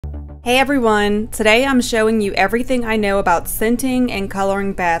Hey everyone! Today I'm showing you everything I know about scenting and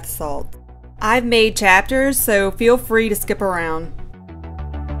coloring bath salt. I've made chapters, so feel free to skip around.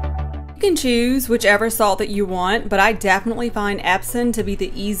 You can choose whichever salt that you want, but I definitely find Epsom to be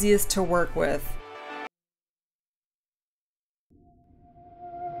the easiest to work with.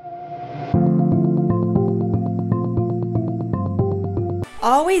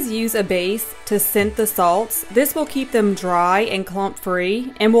 Always use a base to scent the salts. This will keep them dry and clump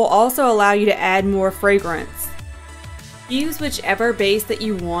free and will also allow you to add more fragrance. Use whichever base that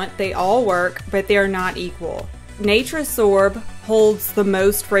you want. They all work, but they're not equal. Natrasorb holds the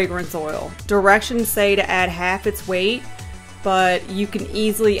most fragrance oil. Directions say to add half its weight, but you can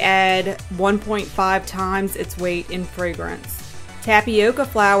easily add 1.5 times its weight in fragrance. Tapioca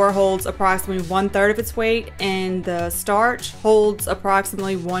flour holds approximately 1/3 of its weight, and the starch holds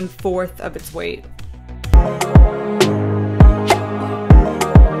approximately 1/4 of its weight.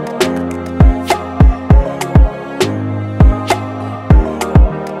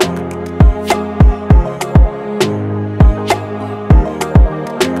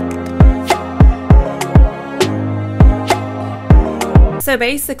 So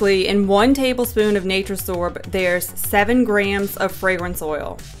basically, in 1 tablespoon of Natrasorb, there's 7 grams of fragrance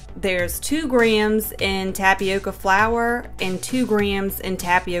oil. There's 2 grams in tapioca flour and 2 grams in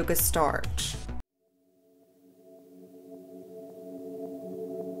tapioca starch.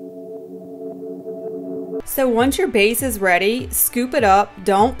 So once your base is ready, scoop it up,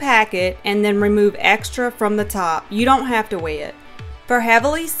 don't pack it, and then remove extra from the top. You don't have to weigh it. For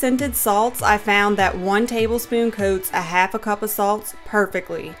heavily scented salts, I found that 1 tablespoon coats a half a cup of salts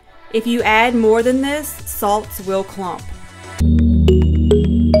perfectly. If you add more than this, salts will clump.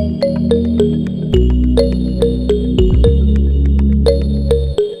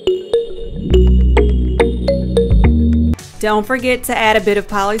 Don't forget to add a bit of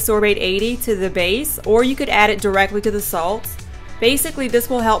polysorbate 80 to the base, or you could add it directly to the salts. Basically, this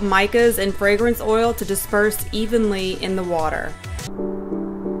will help micas and fragrance oil to disperse evenly in the water.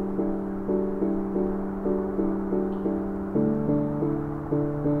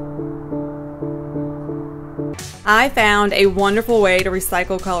 I found a wonderful way to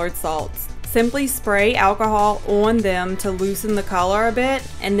recycle colored salts. Simply spray alcohol on them to loosen the color a bit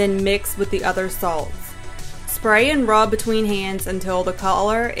and then mix with the other salts. Spray and rub between hands until the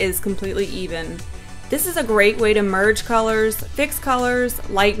color is completely even. This is a great way to merge colors, fix colors,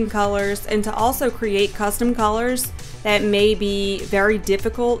 lighten colors, and to also create custom colors that may be very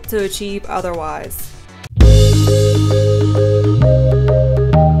difficult to achieve otherwise.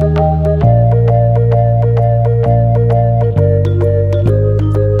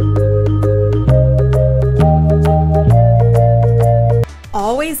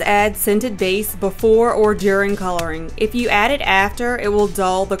 Always add scented base before or during coloring. If you add it after, it will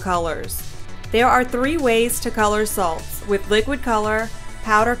dull the colors. There are 3 ways to color salts: with liquid color,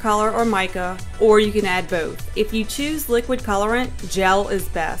 powder color, or mica, or you can add both. If you choose liquid colorant, gel is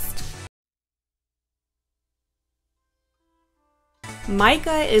best.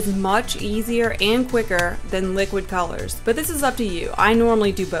 Mica is much easier and quicker than liquid colors, but this is up to you. I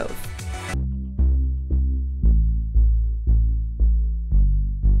normally do both.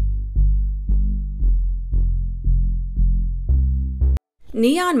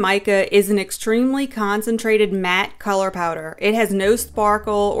 Neon mica is an extremely concentrated matte color powder. It has no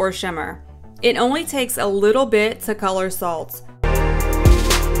sparkle or shimmer. It only takes a little bit to color salts.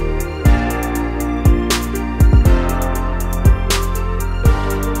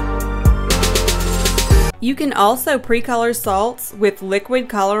 You can also pre-color salts with liquid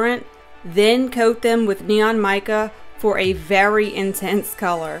colorant, then coat them with neon mica for a very intense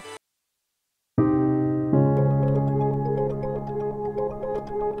color.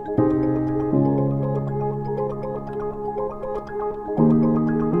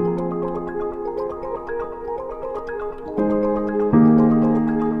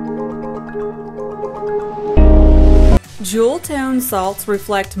 Jewel tone salts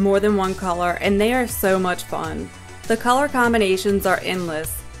reflect more than one color, and they are so much fun. The color combinations are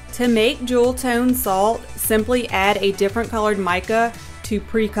endless. To make jewel tone salt, simply add a different colored mica to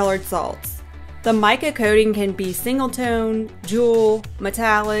pre-colored salts. The mica coating can be single tone, jewel,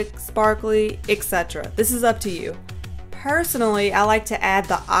 metallic, sparkly, etc. This is up to you. Personally, I like to add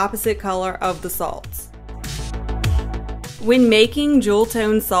the opposite color of the salts. When making jewel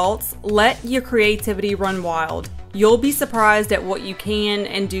tone salts, let your creativity run wild. You'll be surprised at what you can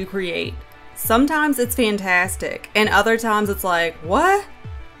and do create. Sometimes it's fantastic, and other times it's like, what?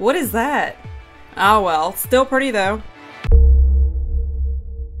 What is that? Oh well, still pretty though.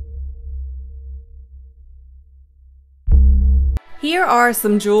 Here are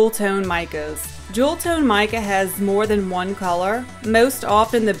some jewel tone micas. Jewel tone mica has more than one color. Most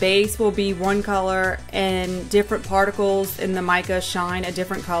often the base will be one color and different particles in the mica shine a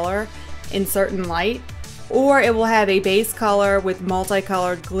different color in certain light, or it will have a base color with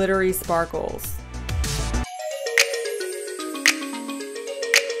multicolored glittery sparkles.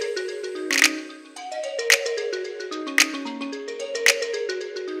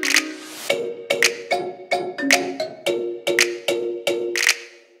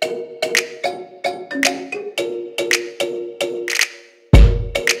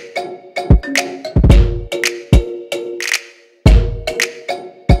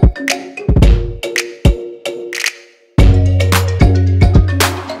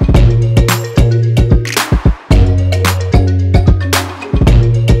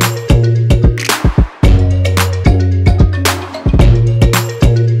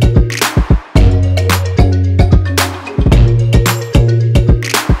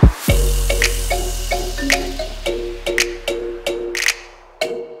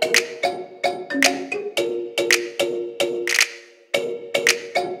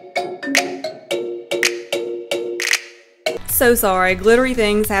 So sorry, glittery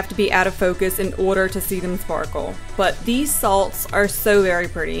things have to be out of focus in order to see them sparkle. But these salts are so very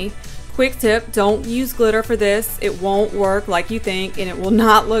pretty. Quick tip, don't use glitter for this. It won't work like you think and it will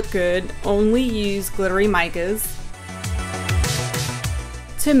not look good. Only use glittery micas.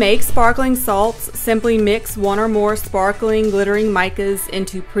 To make sparkling salts, simply mix one or more sparkling glittering micas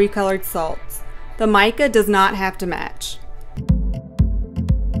into pre-colored salts. The mica does not have to match.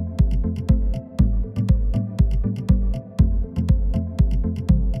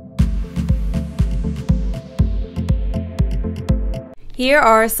 Here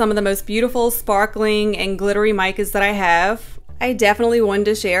are some of the most beautiful sparkling and glittery micas that I have. I definitely wanted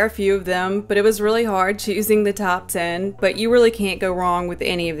to share a few of them, but it was really hard choosing the top 10, but you really can't go wrong with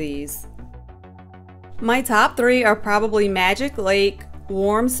any of these. My top 3 are probably Magic Lake,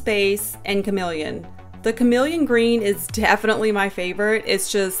 Warm Space, and Chameleon. The Chameleon green is definitely my favorite.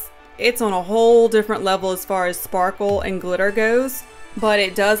 It's on a whole different level as far as sparkle and glitter goes. But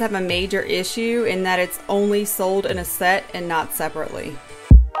it does have a major issue in that it's only sold in a set and not separately.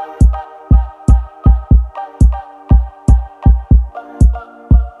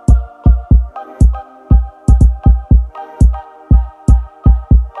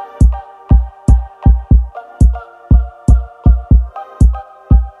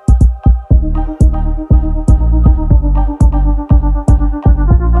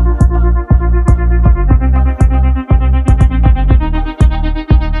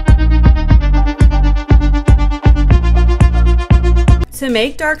 To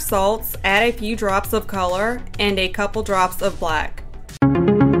make dark salts, add a few drops of color and a couple drops of black.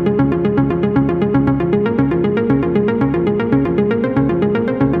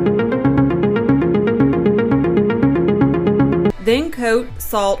 Then coat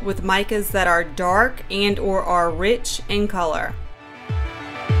salt with micas that are dark and or are rich in color.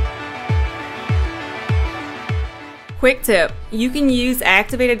 Quick tip, you can use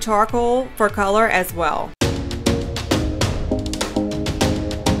activated charcoal for color as well.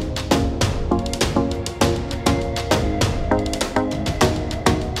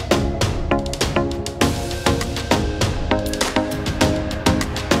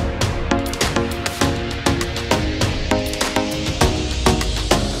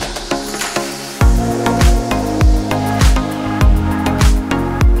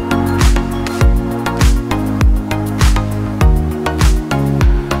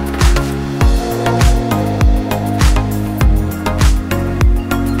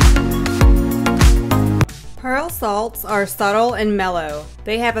 Salts are subtle and mellow.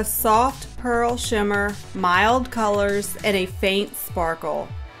 They have a soft pearl shimmer, mild colors, and a faint sparkle.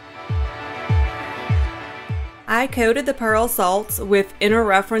 I coated the pearl salts with inner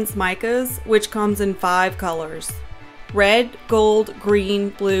reference micas, which comes in 5 colors: red, gold,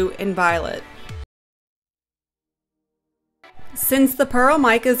 green, blue, and violet. Since the pearl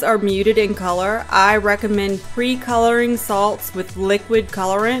micas are muted in color, I recommend pre-coloring salts with liquid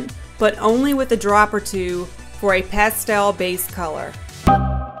colorant, but only with a drop or two for a pastel base color.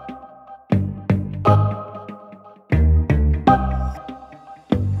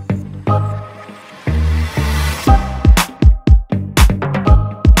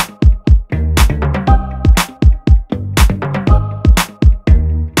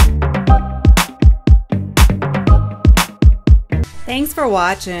 Thanks for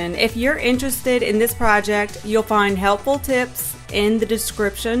watching. If you're interested in this project, you'll find helpful tips in the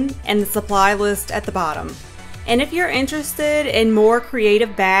description and the supply list at the bottom. And if you're interested in more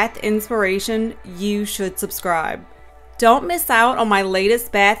creative bath inspiration, you should subscribe. Don't miss out on my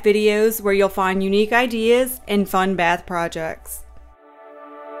latest bath videos where you'll find unique ideas and fun bath projects.